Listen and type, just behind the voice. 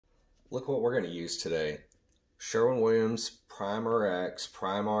Look what we're going to use today. Sherwin-Williams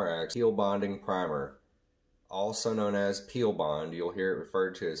PrimeRx Peel Bonding Primer, also known as Peel Bond. You'll hear it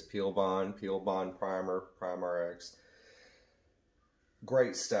referred to as Peel Bond Primer, PrimeRx.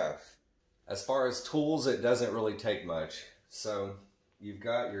 Great stuff. As far as tools, it doesn't really take much. So you've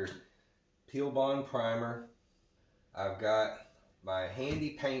got your Peel Bond Primer. I've got my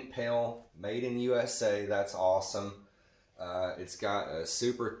handy paint pail, made in USA. That's awesome. It's got a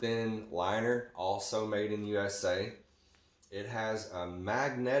super thin liner, also made in USA. It has a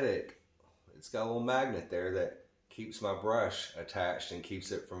it's got a little magnet there that keeps my brush attached and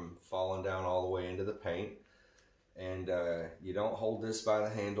keeps it from falling down all the way into the paint. And you don't hold this by the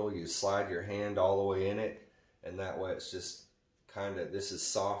handle, you slide your hand all the way in it, and that way it's just kind of, this is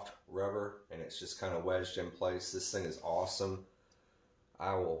soft rubber and it's just kind of wedged in place. This thing is awesome.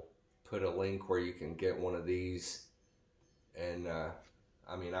 I will put a link where you can get one of these. And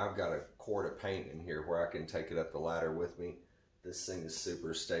I mean, I've got a quart of paint in here where I can take it up the ladder with me. This thing is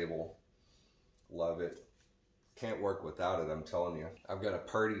super stable. Love it. Can't work without it, I'm telling you. I've got a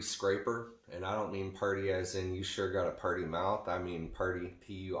purdy scraper, and I don't mean purdy as in you sure got a purdy mouth. I mean purdy,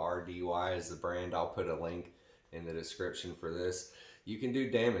 P-U-R-D-Y is the brand. I'll put a link in the description for this. You can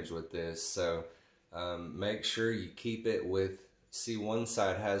do damage with this, so make sure you keep it with, see, one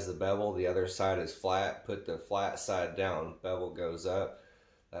side has the bevel, the other side is flat. Put the flat side down, bevel goes up.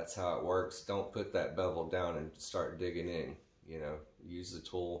 That's how it works. Don't put that bevel down and start digging in. You know, use the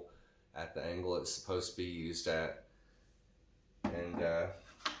tool at the angle it's supposed to be used at. And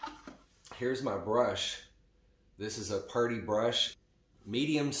here's my brush. This is a purdy brush,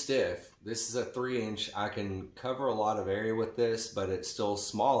 medium stiff. This is a 3-inch. I can cover a lot of area with this, but it's still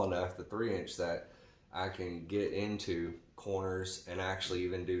small enough, the 3-inch, that I can get into corners and actually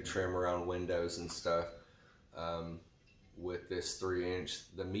even do trim around windows and stuff with this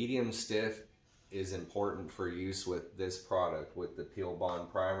 3-inch. The medium stiff is important for use with this product, with the Peel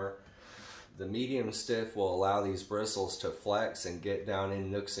Bond Primer. The medium stiff will allow these bristles to flex and get down in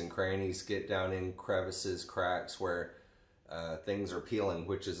nooks and crannies, get down in crevices, cracks where things are peeling,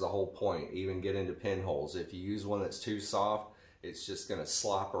 which is the whole point. Even get into pinholes. If you use one that's too soft, it's just going to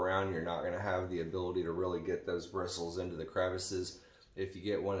slop around. You're not going to have the ability to really get those bristles into the crevices. If you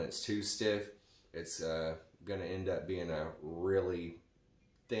get one that's too stiff, it's going to end up being a really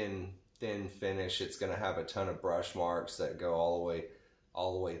thin finish. It's going to have a ton of brush marks that go all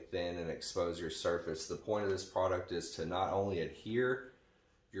the way thin and expose your surface. The point of this product is to not only adhere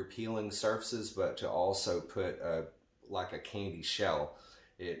your peeling surfaces, but to also put like a candy shell.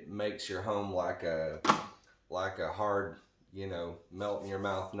 It makes your home like a hard, you know, melt in your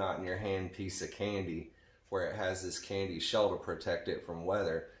mouth, not in your hand piece of candy, where it has this candy shell to protect it from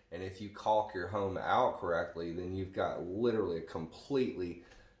weather. And if you caulk your home out correctly, then you've got literally a completely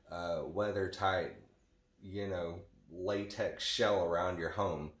weather tight, you know, latex shell around your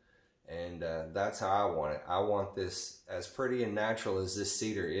home. And that's how I want it. I want this, as pretty and natural as this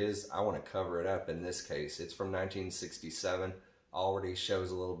cedar is, I want to cover it up. In this case, it's from 1967, already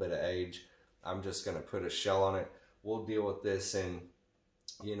shows a little bit of age. I'm just going to put a shell on it. We'll deal with this in,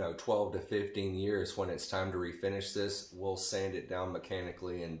 you know, 12 to 15 years. When it's time to refinish this, we'll sand it down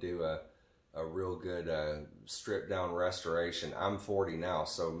mechanically and do a real good strip down restoration. I'm 40 now,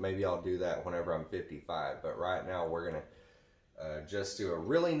 so maybe I'll do that whenever I'm 55. But right now we're going to just do a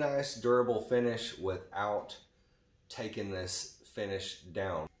really nice durable finish without taking this finish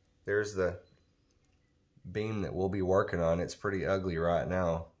down. There's the beam that we'll be working on. It's pretty ugly right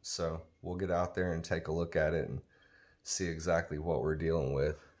now, so we'll get out there and take a look at it and see exactly what we're dealing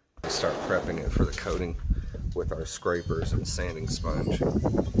with. Start prepping it for the coating with our scrapers and sanding sponge.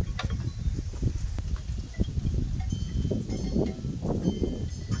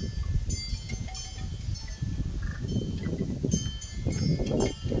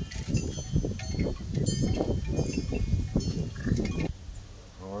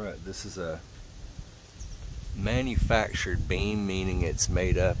 Alright, this is a manufactured beam, meaning it's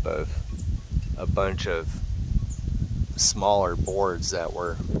made up of a bunch of smaller boards that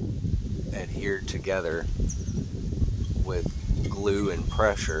were adhered together with glue and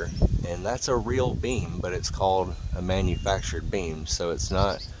pressure, and that's a real beam, but it's called a manufactured beam, so it's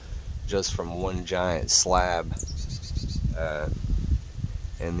not just from one giant slab.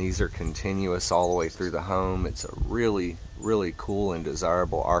 And these are continuous all the way through the home. It's a really cool and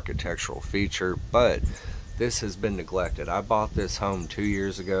desirable architectural feature, but this has been neglected. I bought this home 2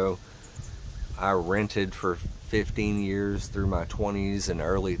 years ago. I rented for 15 years through my 20s and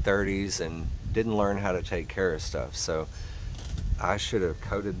early 30s and didn't learn how to take care of stuff. So I should have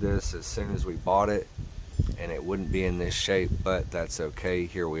coated this as soon as we bought it and it wouldn't be in this shape, but that's okay.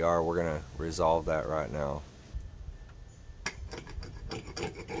 Here we are. We're gonna resolve that right now.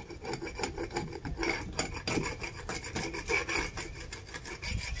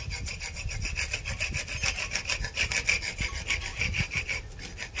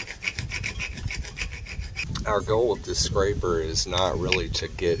 Our goal with this scraper is not really to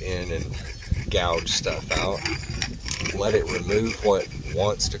get in and gouge stuff out. Let it remove what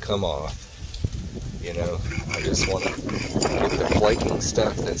wants to come off. You know, I just want to get the flaking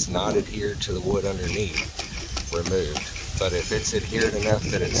stuff that's not adhered to the wood underneath removed. But if it's adhered enough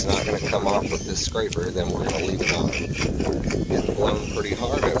that it's not going to come off with this scraper, then we're going to leave it on. Getting blown pretty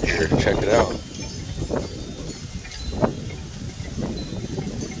hard up here. Check it out.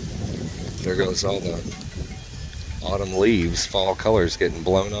 There goes all the autumn leaves, fall colors getting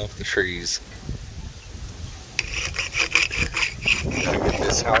blown off the trees. Gotta get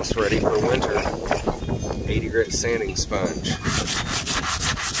this house ready for winter. 80 grit sanding sponge.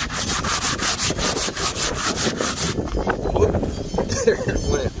 Whoop. There it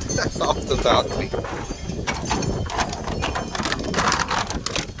went off the balcony.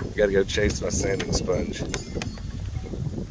 Gotta go chase my sanding sponge.